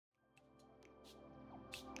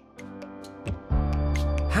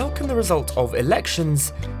can the result of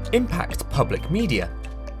elections impact public media?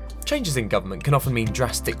 Changes in government can often mean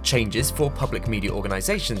drastic changes for public media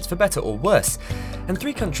organisations, for better or worse. And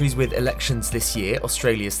 3 countries with elections this year,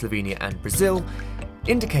 Australia, Slovenia and Brazil,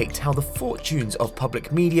 indicate how the fortunes of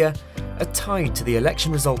public media are tied to the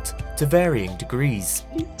election result to varying degrees.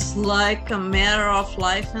 It's like a matter of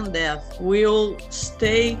life and death. We'll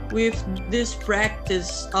stay with this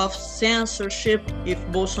practice of censorship if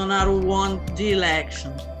Bolsonaro won the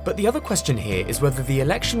election. But the other question here is whether the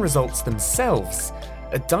election results themselves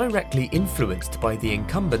are directly influenced by the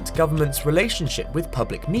incumbent government's relationship with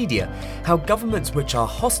public media, how governments which are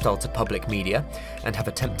hostile to public media and have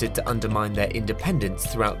attempted to undermine their independence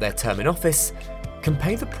throughout their term in office can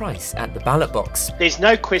pay the price at the ballot box. There's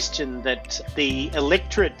no question that the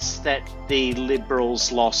electorates that the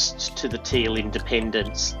Liberals lost to the Teal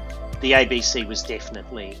independents, the ABC was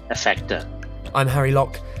definitely a factor. I'm Harry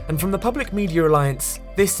Locke, and from the Public Media Alliance,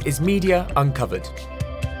 this is Media Uncovered.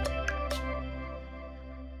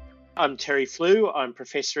 I'm Terry Flew. I'm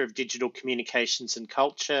Professor of Digital Communications and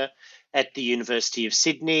Culture at the University of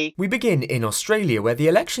Sydney. We begin in Australia, where the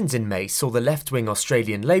elections in May saw the left-wing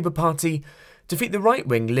Australian Labor Party defeat the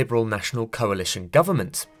right-wing Liberal National Coalition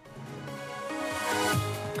government.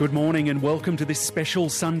 Good morning and welcome to this special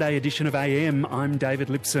Sunday edition of AM. I'm David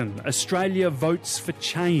Lipson. Australia votes for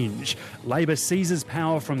change. Labor seizes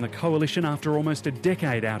power from the coalition after almost a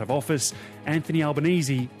decade out of office. Anthony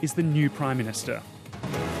Albanese is the new Prime Minister.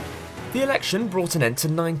 The election brought an end to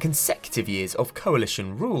 9 consecutive years of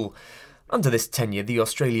coalition rule. Under this tenure, the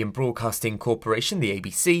Australian Broadcasting Corporation, the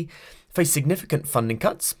ABC, faced significant funding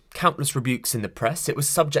cuts, countless rebukes in the press, it was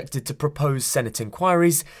subjected to proposed Senate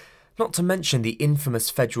inquiries, not to mention the infamous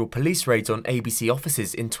federal police raids on ABC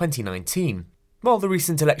offices in 2019. While the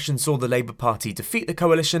recent election saw the Labor Party defeat the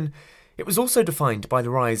coalition, it was also defined by the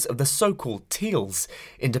rise of the so-called Teals,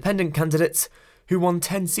 independent candidates who won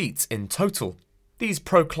 10 seats in total. These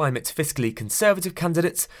pro-climate fiscally conservative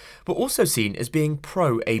candidates were also seen as being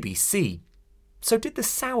pro-ABC. So did the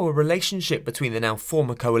sour relationship between the now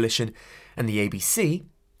former coalition and the ABC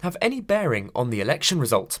have any bearing on the election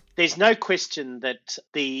result? There's no question that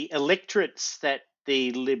the electorates that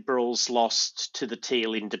the Liberals lost to the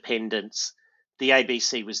Teal independents, the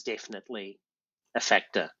ABC was definitely a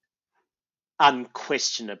factor.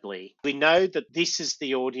 Unquestionably. We know that this is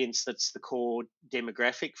the audience that's the core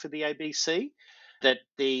demographic for the ABC, that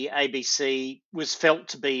the ABC was felt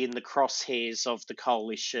to be in the crosshairs of the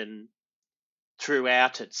coalition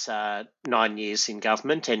throughout its 9 years in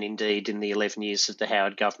government, and indeed in the 11 years of the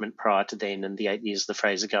Howard government prior to then and the 8 years of the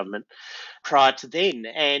Fraser government prior to then.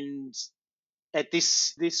 And at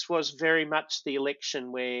this was very much the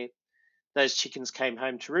election where those chickens came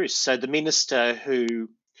home to roost. So the minister who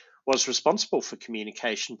was responsible for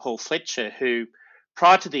communication, Paul Fletcher, who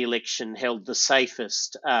prior to the election held the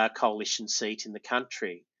safest coalition seat in the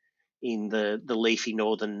country in the leafy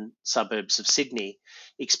northern suburbs of Sydney,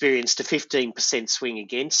 experienced a 15% swing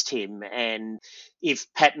against him. And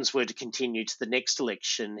if patterns were to continue to the next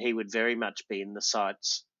election, he would very much be in the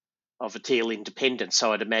sights of a Teal independent.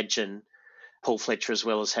 So I'd imagine Paul Fletcher, as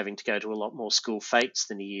well as having to go to a lot more school fetes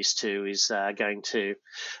than he used to, is going to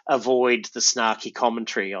avoid the snarky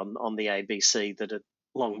commentary on the ABC that had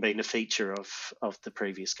long been a feature of the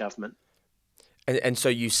previous government. And so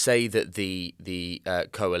you say that the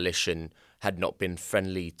coalition had not been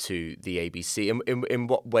friendly to the ABC. In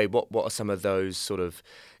what way? What are some of those sort of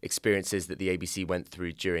experiences that the ABC went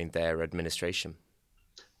through during their administration?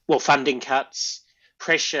 Well, funding cuts,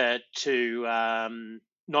 pressure to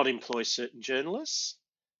not employ certain journalists,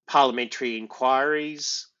 parliamentary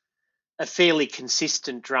inquiries, a fairly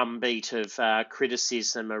consistent drumbeat of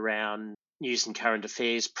criticism around news and current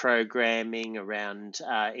affairs programming, around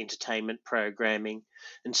entertainment programming,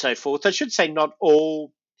 and so forth. I should say not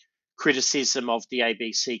all criticism of the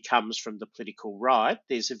ABC comes from the political right.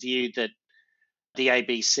 There's a view that the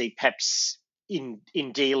ABC, perhaps in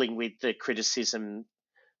dealing with the criticism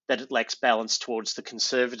that it lacks balance towards the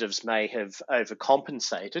Conservatives, may have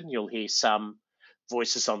overcompensated. And you'll hear some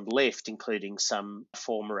voices on the left, including some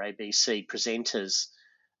former ABC presenters,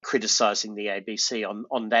 criticising the ABC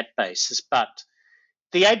on that basis. But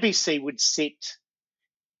the ABC would sit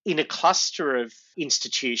in a cluster of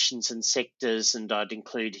institutions and sectors, and I'd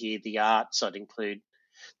include here the arts, I'd include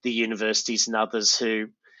the universities and others who,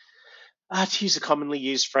 to use a commonly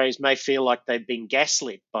used phrase, may feel like they've been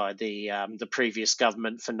gaslit by the previous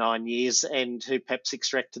government for 9 years and who perhaps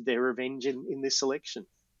extracted their revenge in this election.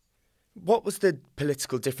 What was the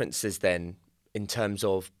political differences then in terms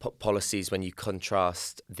of policies when you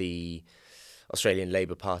contrast the Australian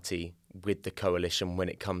Labor Party with the coalition when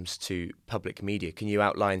it comes to public media. Can you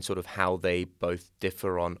outline sort of how they both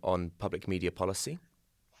differ on public media policy?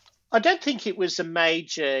 I don't think it was a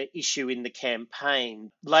major issue in the campaign.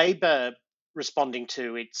 Labor, responding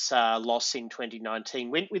to its loss in 2019,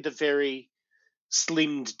 went with a very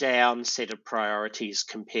slimmed down set of priorities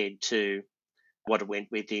compared to what it went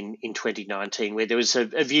with in 2019, where there was a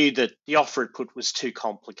view that the offer it put was too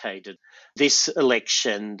complicated. This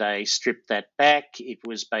election, they stripped that back. It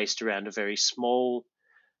was based around a very small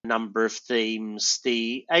number of themes.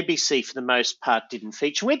 The ABC, for the most part, didn't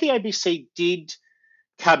feature. Where the ABC did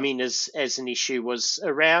come in as an issue was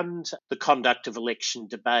around the conduct of election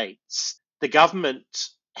debates. The government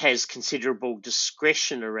has considerable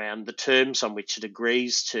discretion around the terms on which it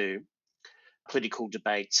agrees to political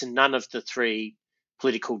debates, and none of the three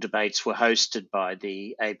political debates were hosted by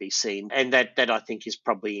the ABC. And that I think is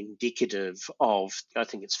probably indicative of, I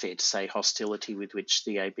think it's fair to say, hostility with which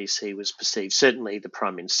the ABC was perceived. Certainly the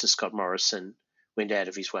Prime Minister, Scott Morrison, went out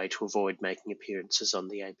of his way to avoid making appearances on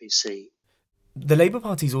the ABC. The Labour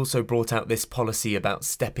Party's also brought out this policy about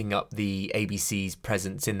stepping up the ABC's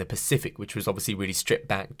presence in the Pacific, which was obviously really stripped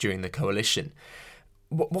back during the coalition.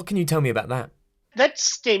 What can you tell me about that? That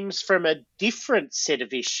stems from a different set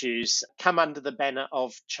of issues come under the banner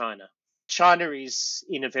of China. China is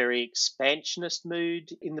in a very expansionist mood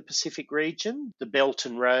in the Pacific region. The Belt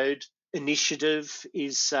and Road Initiative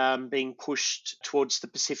is being pushed towards the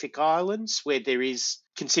Pacific Islands, where there is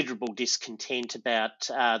considerable discontent about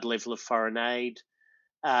the level of foreign aid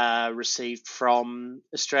received from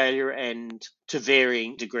Australia, and to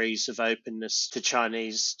varying degrees of openness to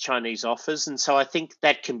Chinese offers. And so I think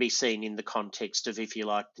that can be seen in the context of, if you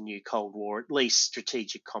like, the new Cold War, at least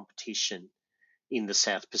strategic competition in the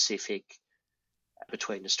South Pacific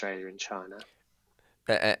between Australia and China.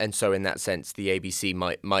 And so in that sense, the ABC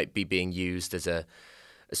might be being used as a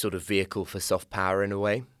sort of vehicle for soft power in a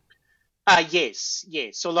way? Yes.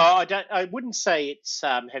 Although I wouldn't say it's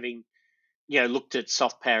having looked at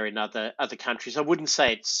soft power in other countries. I wouldn't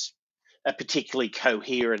say it's a particularly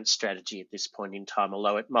coherent strategy at this point in time,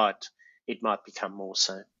 although it might become more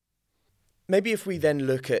so. Maybe if we then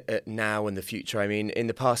look at now and the future, I mean, in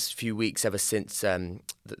the past few weeks, ever since the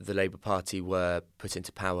Labour Party were put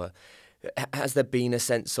into power, has there been a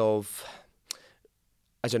sense of,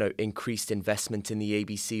 I don't know, increased investment in the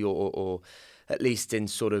ABC or at least in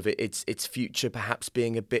sort of its future perhaps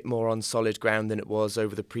being a bit more on solid ground than it was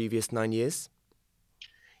over the previous 9 years?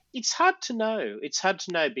 It's hard to know. It's hard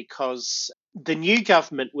to know because the new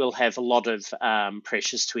government will have a lot of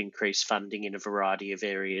pressures to increase funding in a variety of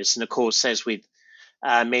areas. And of course, as with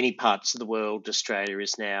many parts of the world, Australia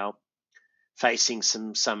is now facing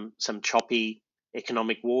some choppy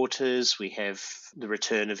economic waters. We have the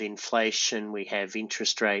return of inflation. We have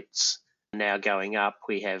interest rates now going up.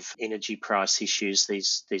 We have energy price issues.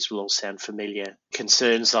 These will all sound familiar.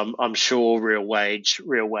 Concerns, I'm sure, real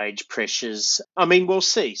wage pressures. I mean, we'll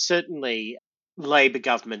see. Certainly, Labor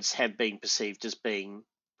governments have been perceived as being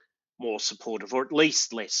more supportive, or at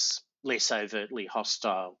least less overtly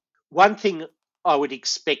hostile. One thing I would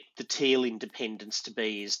expect the Teal independents to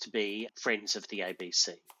be is to be friends of the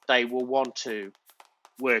ABC. They will want to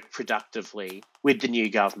work productively with the new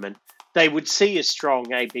government. They would see a strong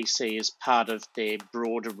ABC as part of their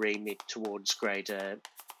broader remit towards greater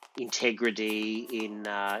integrity in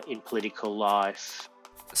political life.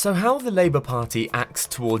 So how the Labour Party acts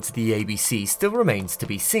towards the ABC still remains to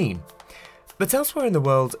be seen. But elsewhere in the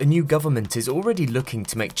world, a new government is already looking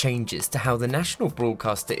to make changes to how the national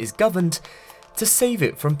broadcaster is governed to save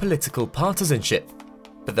it from political partisanship.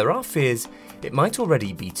 But there are fears it might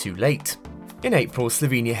already be too late. In April,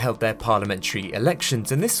 Slovenia held their parliamentary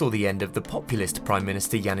elections, and this saw the end of the populist Prime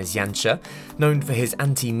Minister Janez Janša, known for his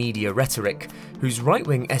anti-media rhetoric, whose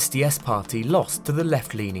right-wing SDS party lost to the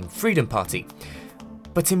left-leaning Freedom Party.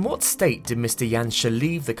 But in what state did Mr. Janša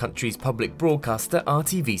leave the country's public broadcaster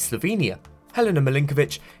RTV Slovenia? Helena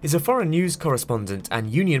Milinkovic is a foreign news correspondent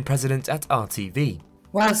and union president at RTV.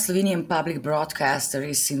 Well, Slovenian public broadcaster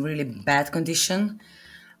is in really bad condition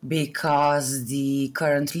because the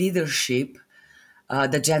current leadership,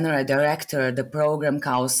 the general director, the program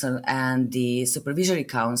council, and the supervisory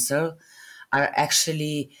council are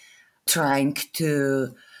actually trying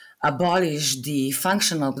to abolish the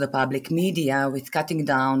function of the public media with cutting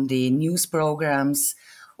down the news programs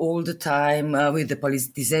all the time, with the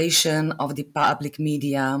politicization of the public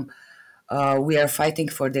media. We are fighting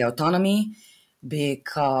for the autonomy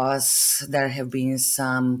because there have been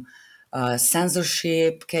some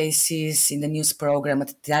censorship cases in the news program at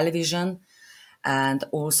the television, and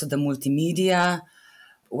also the multimedia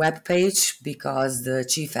webpage because the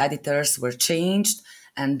chief editors were changed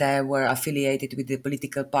and they were affiliated with the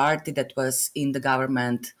political party that was in the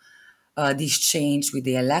government. This changed with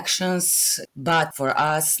the elections, but for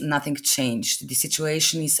us, nothing changed. The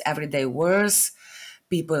situation is every day worse.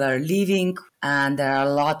 People are leaving, and there are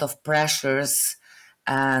a lot of pressures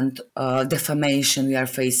and defamation we are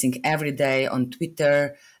facing every day on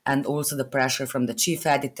Twitter, and also the pressure from the chief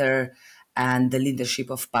editor and the leadership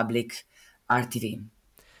of public RTV.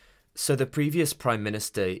 So the previous Prime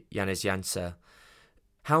Minister, Janez Janša,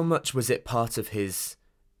 how much was it part of his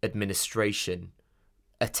administration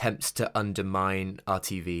attempts to undermine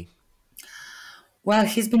RTV? Well,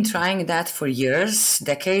 he's been trying that for years,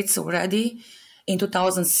 decades already. In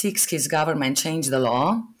 2006, his government changed the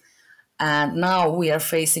law, and now we are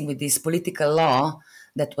facing with this political law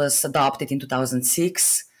that was adopted in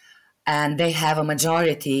 2006, and they have a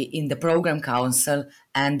majority in the Program Council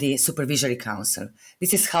and the Supervisory Council.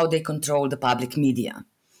 This is how they control the public media.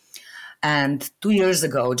 And 2 years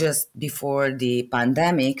ago, just before the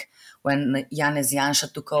pandemic, when Janez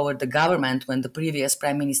Janša took over the government, when the previous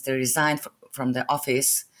prime minister resigned from the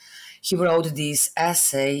office, he wrote this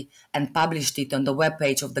essay and published it on the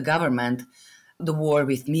webpage of the government, The War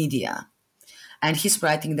with Media. And he's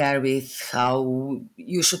writing there with how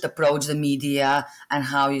you should approach the media and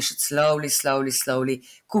how you should slowly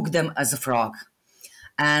cook them as a frog.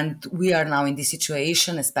 And we are now in this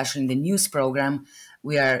situation, especially in the news program.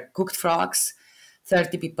 We are cooked frogs.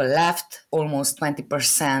 30 people left, almost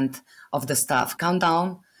 20% of the staff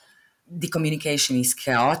countdown. The communication is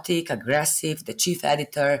chaotic, aggressive. The chief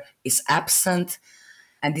editor is absent.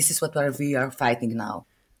 And this is what we are fighting now.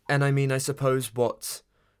 And I mean, I suppose what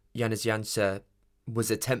Janez Janša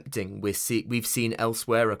was attempting, we've seen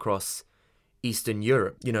elsewhere across Eastern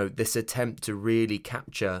Europe, this attempt to really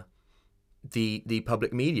capture the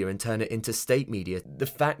public media and turn it into state media. The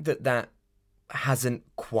fact that hasn't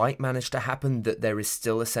quite managed to happen, that there is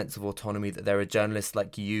still a sense of autonomy, that there are journalists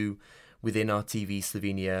like you within RTV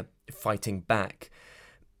Slovenia fighting back,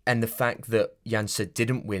 and the fact that Janša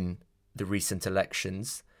didn't win the recent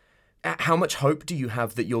elections, how much hope do you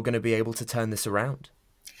have that you're going to be able to turn this around?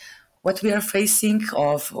 What we are facing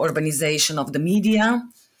of urbanization of the media,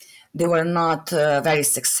 they were not very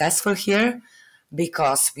successful here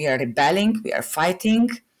because we are rebelling, we are fighting,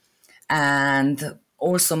 and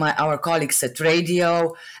also our colleagues at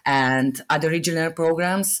radio and other regional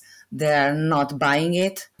programs, they're not buying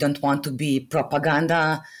it, don't want to be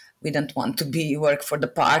propaganda, we don't want to work for the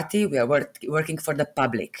party, we are working for the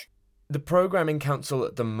public. The Programming Council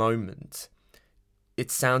at the moment, it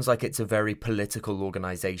sounds like it's a very political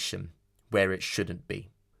organisation where it shouldn't be.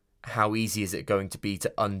 How easy is it going to be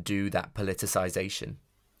to undo that politicisation?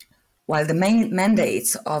 While the main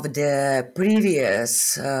mandates of the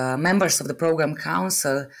previous members of the Program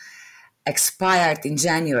Council expired in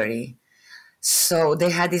January, so they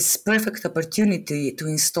had this perfect opportunity to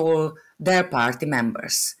install their party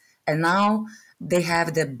members. And now they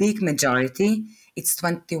have the big majority. It's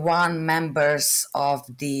 21 members of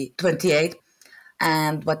the 28.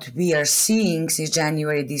 And what we are seeing since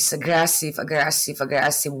January, this aggressive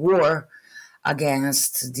war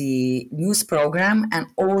against the news program and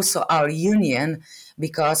also our union,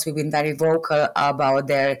 because we've been very vocal about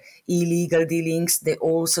their illegal dealings. They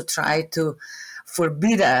also try to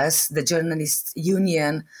forbid us, the journalists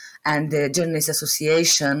union and the journalists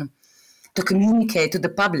association, to communicate to the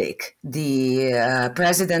public. The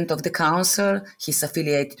president of the council, he's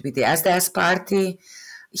affiliated with the SDS party.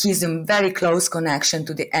 He's in very close connection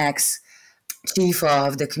to the ex-chief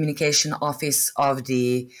of the communication office of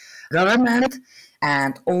the government.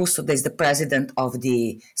 And also there's the president of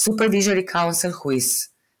the Supervisory Council who is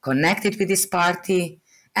connected with this party.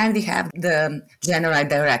 And we have the general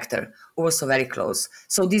director, also very close.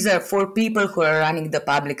 So these are 4 people who are running the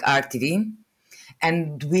public RTV.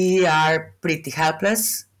 And we are pretty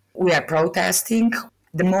helpless. We are protesting.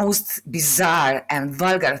 The most bizarre and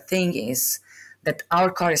vulgar thing is that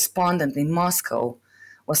our correspondent in Moscow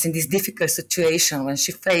was in this difficult situation when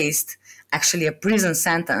she faced actually a prison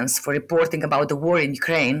sentence for reporting about the war in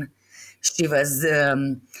Ukraine. She was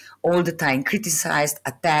all the time criticized,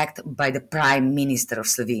 attacked by the Prime Minister of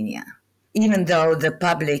Slovenia. Even though the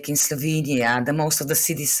public in Slovenia, the most of the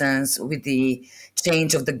citizens, with the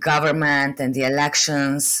change of the government and the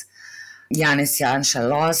elections, Janez Janša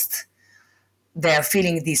lost, they are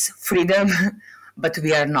feeling this freedom, but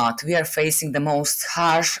we are not. We are facing the most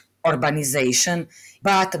harsh urbanization,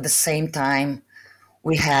 but at the same time,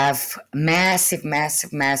 we have massive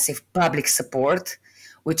public support,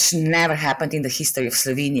 which never happened in the history of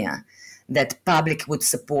Slovenia, that public would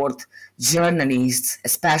support journalists,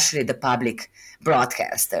 especially the public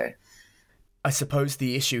broadcaster. I suppose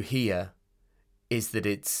the issue here is that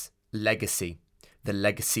its legacy, the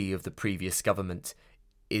legacy of the previous government,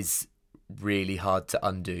 is really hard to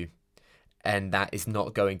undo. And that is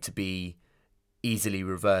not going to be easily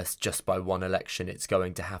reversed just by one election. It's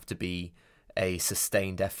going to have to be a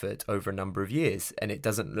sustained effort over a number of years. And it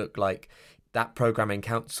doesn't look like that programming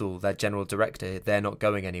council, their general director, they're not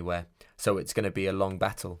going anywhere. So it's going to be a long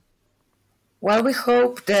battle. Well, we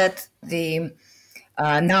hope that the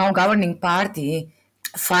now governing party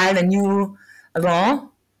file a new law.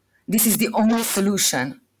 This is the only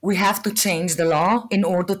solution. We have to change the law in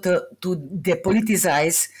order to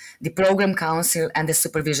depoliticize the Program Council and the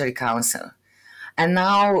Supervisory Council. And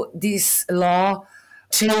now this law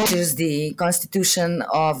changes the constitution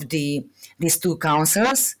of these two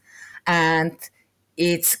councils, and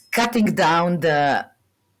it's cutting down the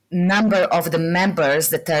number of the members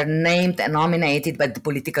that are named and nominated by the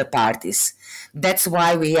political parties. That's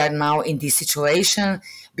why we are now in this situation,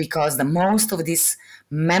 because the most of these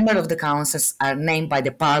members of the councils are named by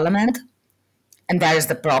the parliament, and that is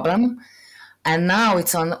the problem. And now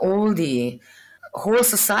it's on all the whole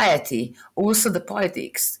society, also the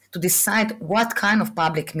politics, to decide what kind of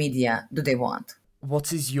public media do they want.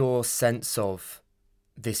 What is your sense of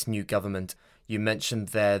this new government? You mentioned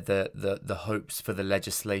there the hopes for the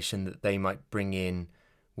legislation that they might bring in,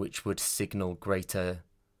 which would signal greater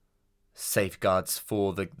safeguards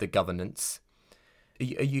for the governance.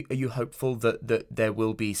 Are you hopeful that there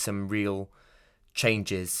will be some real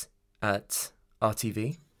changes at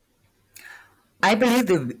RTV? I believe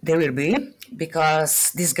there will be,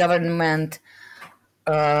 because this government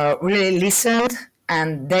really listened,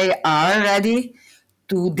 and they are ready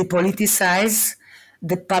to depoliticize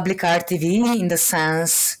the public RTV in the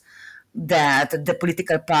sense that the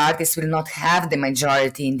political parties will not have the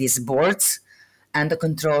majority in these boards and the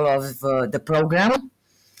control of the program.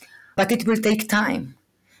 But it will take time,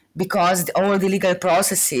 because all the legal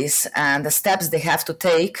processes and the steps they have to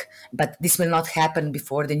take, but this will not happen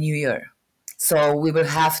before the new year. So we will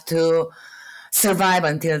have to survive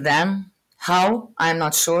until then. How? I'm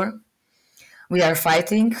not sure. We are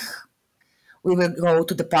fighting. We will go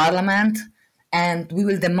to the parliament, and we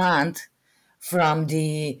will demand from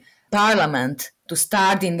the parliament to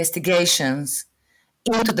start the investigations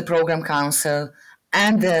into the program council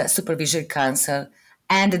and the supervisory council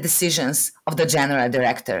and the decisions of the general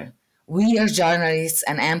director. We as journalists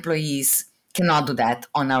and employees cannot do that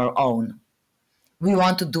on our own. We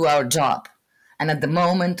want to do our job. And at the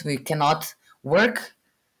moment, we cannot work,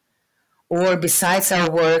 or besides our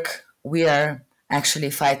work, we are actually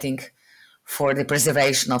fighting for the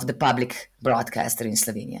preservation of the public broadcaster in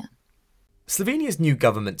Slovenia. Slovenia's new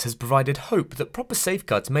government has provided hope that proper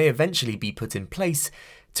safeguards may eventually be put in place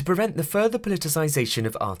to prevent the further politicisation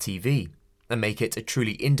of RTV and make it a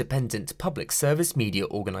truly independent public service media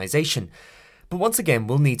organisation. But once again,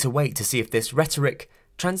 we'll need to wait to see if this rhetoric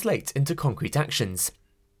translates into concrete actions.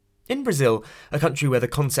 In Brazil, a country where the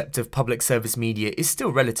concept of public service media is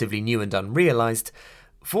still relatively new and unrealised,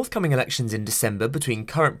 forthcoming elections in December between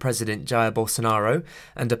current President Jair Bolsonaro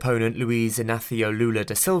and opponent Luiz Inácio Lula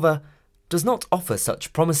da Silva does not offer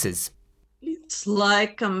such promises. It's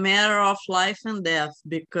like a matter of life and death,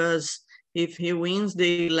 because if he wins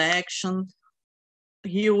the election,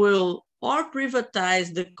 he will or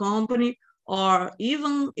privatize the company, or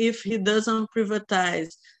even if he doesn't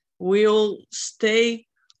privatize, will stay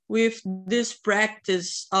with this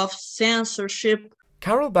practice of censorship.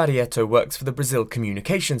 Carol Barreto works for the Brazil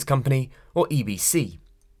Communications Company, or EBC.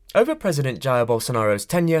 Over President Jair Bolsonaro's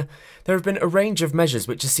tenure, there have been a range of measures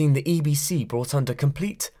which have seen the EBC brought under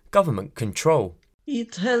complete government control.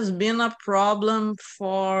 It has been a problem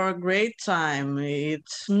for a great time.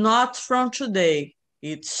 It's not from today.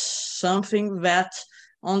 It's something that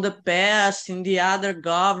on the past, in the other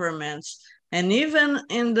governments, and even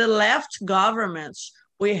in the left governments,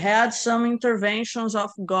 we had some interventions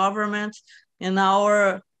of government in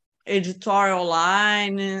our editorial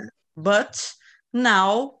line, but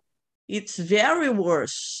now it's very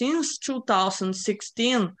worse. Since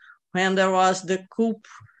 2016, when there was the coup,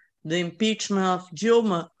 the impeachment of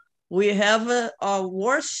Dilma, we have a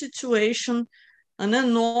worse situation, an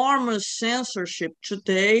enormous censorship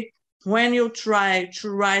today. When you try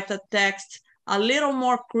to write a text a little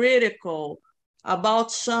more critical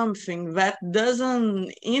about something that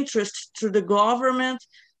doesn't interest to the government,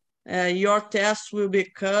 your text will be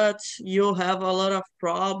cut, you'll have a lot of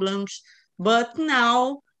problems. But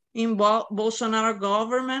now, in Bolsonaro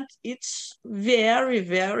government, it's very,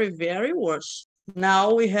 very, very worse.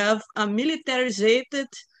 Now we have a militarized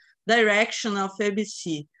direction of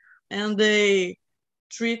ABC, and they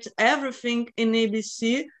treat everything in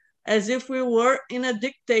ABC as if we were in a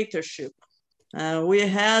dictatorship. We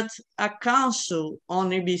had a council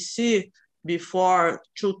on ABC before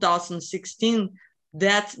 2016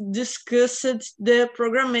 that discussed the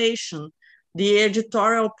programmation, the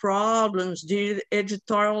editorial problems, the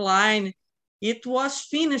editorial line. It was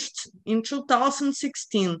finished in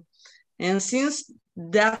 2016. And since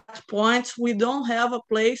that point, we don't have a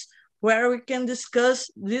place where we can discuss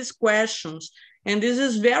these questions. And this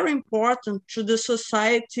is very important to the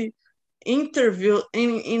society interview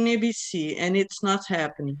in ABC, and it's not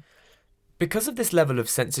happening. Because of this level of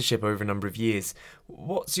censorship over a number of years,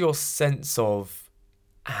 what's your sense of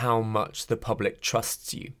how much the public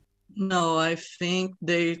trusts you? No, I think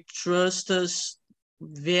they trust us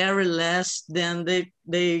very less than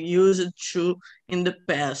they used to in the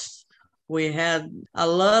past. We had a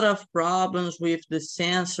lot of problems with the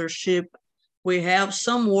censorship. We have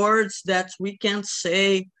some words that we can't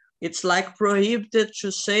say. It's like prohibited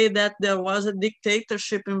to say that there was a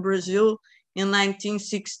dictatorship in Brazil in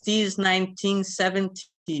 1960s,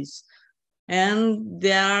 1970s. And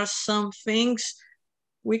there are some things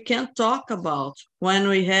we can't talk about when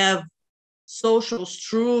we have social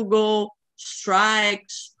struggle,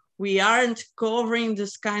 strikes. We aren't covering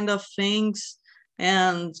this kind of things.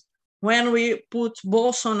 And when we put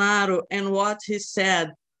Bolsonaro and what he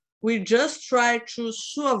said, we just try to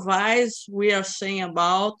supervise we are saying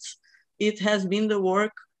about. It has been the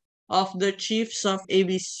work of the chiefs of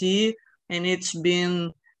ABC, and it's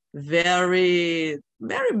been very,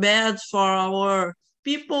 very bad for our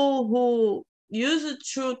people who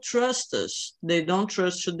used to trust us. They don't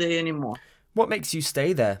trust today anymore. What makes you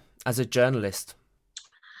stay there as a journalist?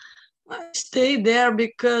 I stay there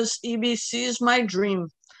because EBC is my dream,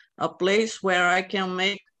 a place where I can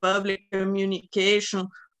make public communication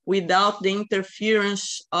without the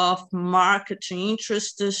interference of marketing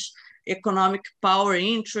interests, economic power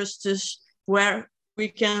interests, where we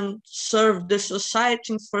can serve the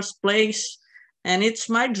society in first place. And it's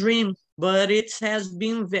my dream, but it has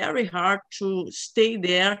been very hard to stay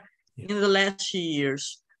there in the last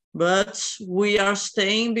years. But we are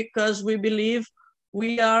staying because we believe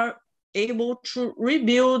we are able to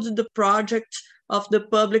rebuild the project of the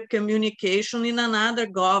public communication in another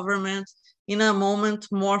government in a moment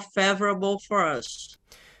more favorable for us.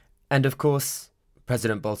 And of course,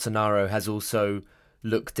 President Bolsonaro has also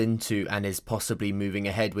looked into and is possibly moving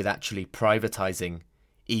ahead with actually privatizing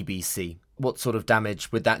EBC. What sort of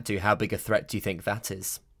damage would that do? How big a threat do you think that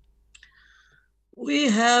is? We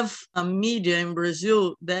have a media in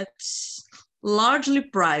Brazil that's largely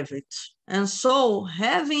private. And so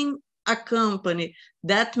having a company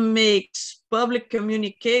that makes public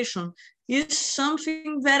communication is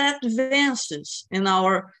something that advances in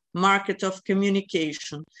our market of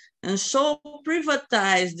communication. And so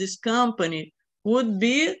privatize this company would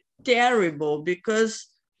be terrible because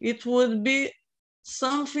it would be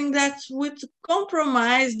something that would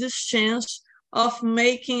compromise this chance of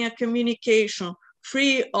making a communication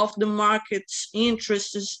free of the market's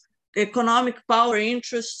interests, economic power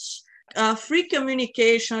interests, free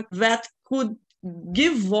communication that could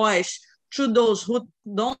give voice to those who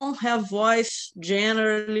don't have voice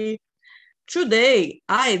generally. Today,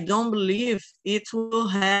 I don't believe it will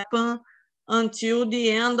happen until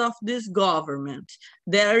the end of this government.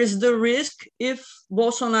 There is the risk if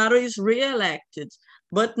Bolsonaro is re-elected.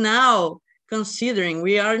 But now, considering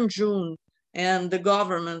we are in June and the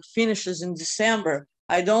government finishes in December,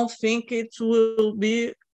 I don't think it will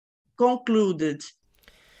be concluded.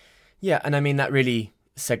 Yeah, and I mean, that really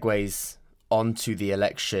segues onto the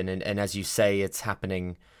election. And as you say, it's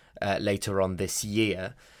happening later on this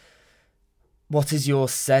year. What is your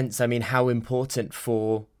sense? I mean, how important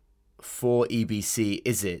for EBC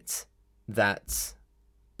is it that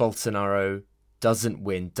Bolsonaro doesn't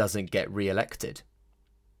win, doesn't get re-elected?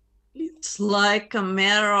 It's like a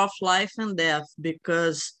matter of life and death,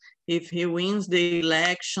 because if he wins the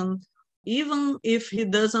election, even if he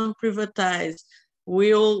doesn't privatize,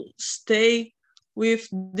 we'll stay with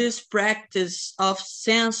this practice of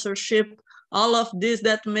censorship, all of this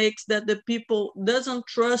that makes that the people doesn't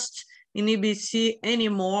trust in EBC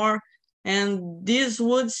anymore. And this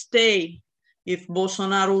would stay if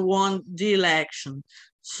Bolsonaro won the election.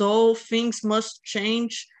 So things must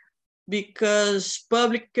change, because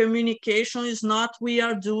public communication is not what we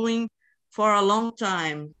are doing for a long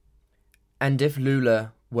time. And if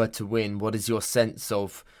Lula were to win, what is your sense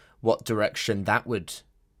of what direction that would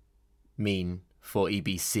mean for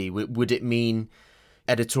EBC? Would it mean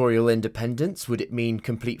editorial independence? Would it mean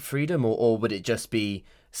complete freedom? Or would it just be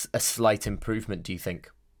a slight improvement, do you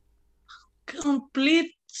think?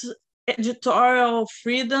 Complete editorial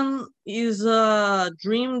freedom is a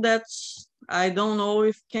dream that's I don't know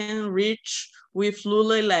if can reach with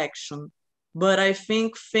Lula election, but I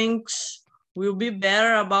think things will be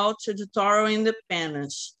better about editorial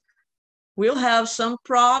independence. We'll have some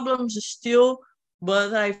problems still,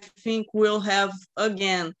 but I think we'll have,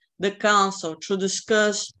 again, the council to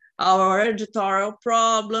discuss our editorial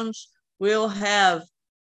problems. We'll have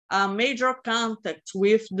a major contact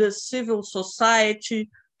with the civil society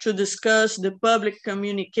to discuss the public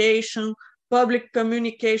communication. Public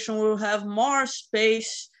communication will have more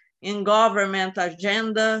space in government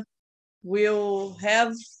agenda. We'll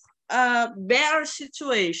have a better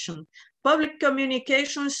situation. Public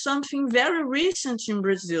communication is something very recent in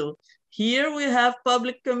Brazil. Here we have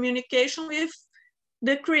public communication with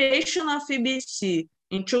the creation of EBC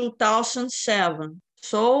in 2007.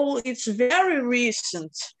 So it's very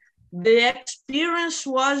recent. The experience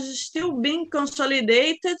was still being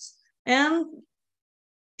consolidated, and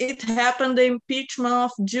it happened, the impeachment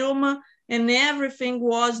of Dilma, and everything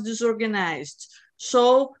was disorganized.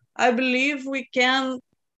 So I believe we can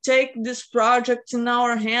take this project in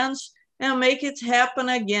our hands and make it happen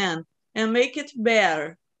again and make it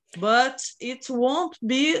better. But it won't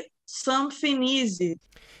be something easy.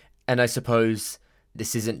 And I suppose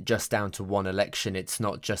this isn't just down to one election. It's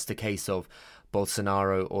not just a case of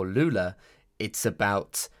Bolsonaro or Lula. It's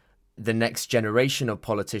about the next generation of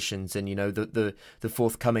politicians and, the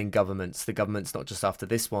forthcoming governments, the governments not just after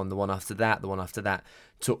this one, the one after that, the one after that,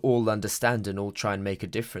 to all understand and all try and make a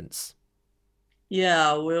difference.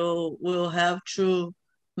 Yeah, we'll have to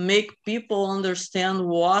make people understand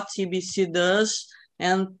what EBC does,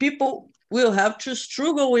 and people will have to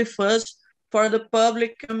struggle with us for the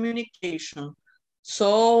public communication.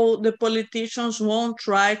 So the politicians won't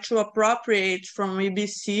try to appropriate from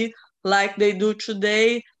EBC like they do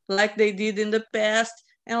today, like they did in the past,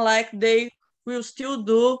 and like they will still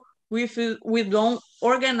do if we don't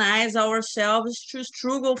organize ourselves to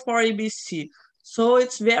struggle for EBC. So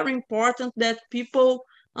it's very important that people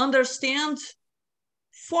understand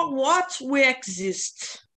for what we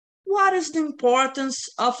exist. What is the importance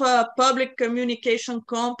of a public communication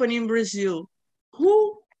company in Brazil?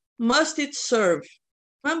 Who must it serve?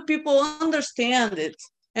 When people understand it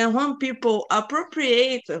and when people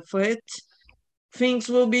appropriate of it, things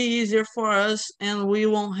will be easier for us and we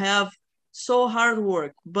won't have so hard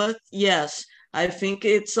work. But yes, I think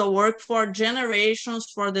it's a work for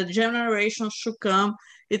generations, for the generations to come.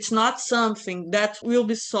 It's not something that will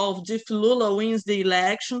be solved if Lula wins the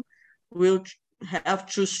election. We'll have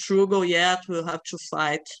to struggle yet. We'll have to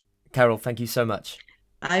fight. Carol, thank you so much.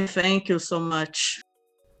 I thank you so much.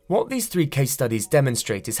 What these three case studies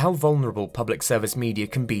demonstrate is how vulnerable public service media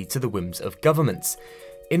can be to the whims of governments.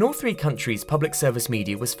 In all three countries, public service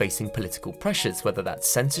media was facing political pressures, whether that's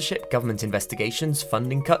censorship, government investigations,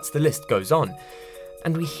 funding cuts, the list goes on.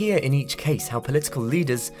 And we hear in each case how political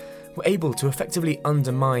leaders were able to effectively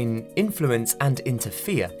undermine, influence and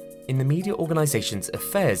interfere in the media organisation's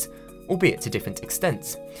affairs, albeit to different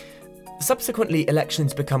extents. Subsequently,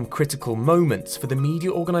 elections become critical moments for the media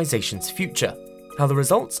organisation's future, how the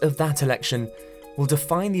results of that election will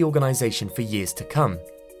define the organisation for years to come.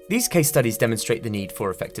 These case studies demonstrate the need for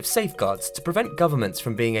effective safeguards to prevent governments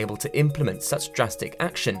from being able to implement such drastic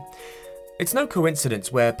action. It's no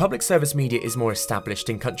coincidence where public service media is more established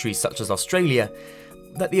in countries such as Australia,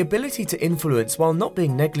 that the ability to influence while not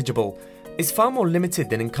being negligible is far more limited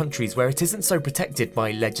than in countries where it isn't so protected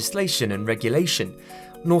by legislation and regulation,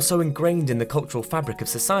 nor so ingrained in the cultural fabric of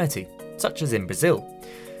society, such as in Brazil.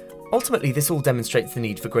 Ultimately, this all demonstrates the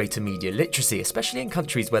need for greater media literacy, especially in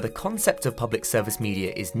countries where the concept of public service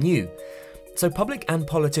media is new. So public and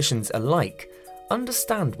politicians alike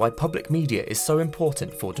understand why public media is so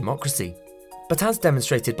important for democracy. But as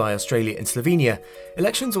demonstrated by Australia and Slovenia,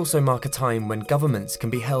 elections also mark a time when governments can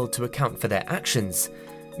be held to account for their actions,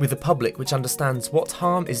 with a public which understands what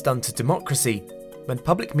harm is done to democracy when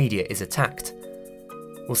public media is attacked.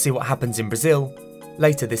 We'll see what happens in Brazil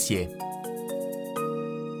later this year.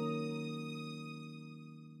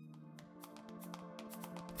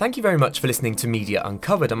 Thank you very much for listening to Media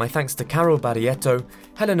Uncovered, and my thanks to Carol Barrietto,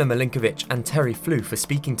 Helena Milinkovic and Terry Flew for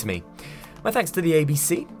speaking to me. My thanks to the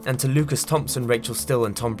ABC and to Lucas Thompson, Rachel Still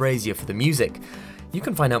and Tom Brazier for the music. You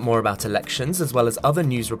can find out more about elections as well as other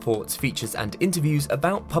news reports, features and interviews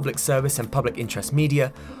about public service and public interest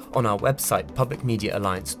media on our website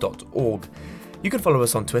publicmediaalliance.org. You can follow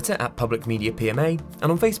us on Twitter at PublicMediaPMA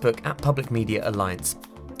and on Facebook at Public Media Alliance.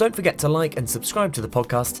 Don't forget to like and subscribe to the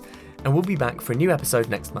podcast, and we'll be back for a new episode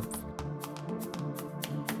next month.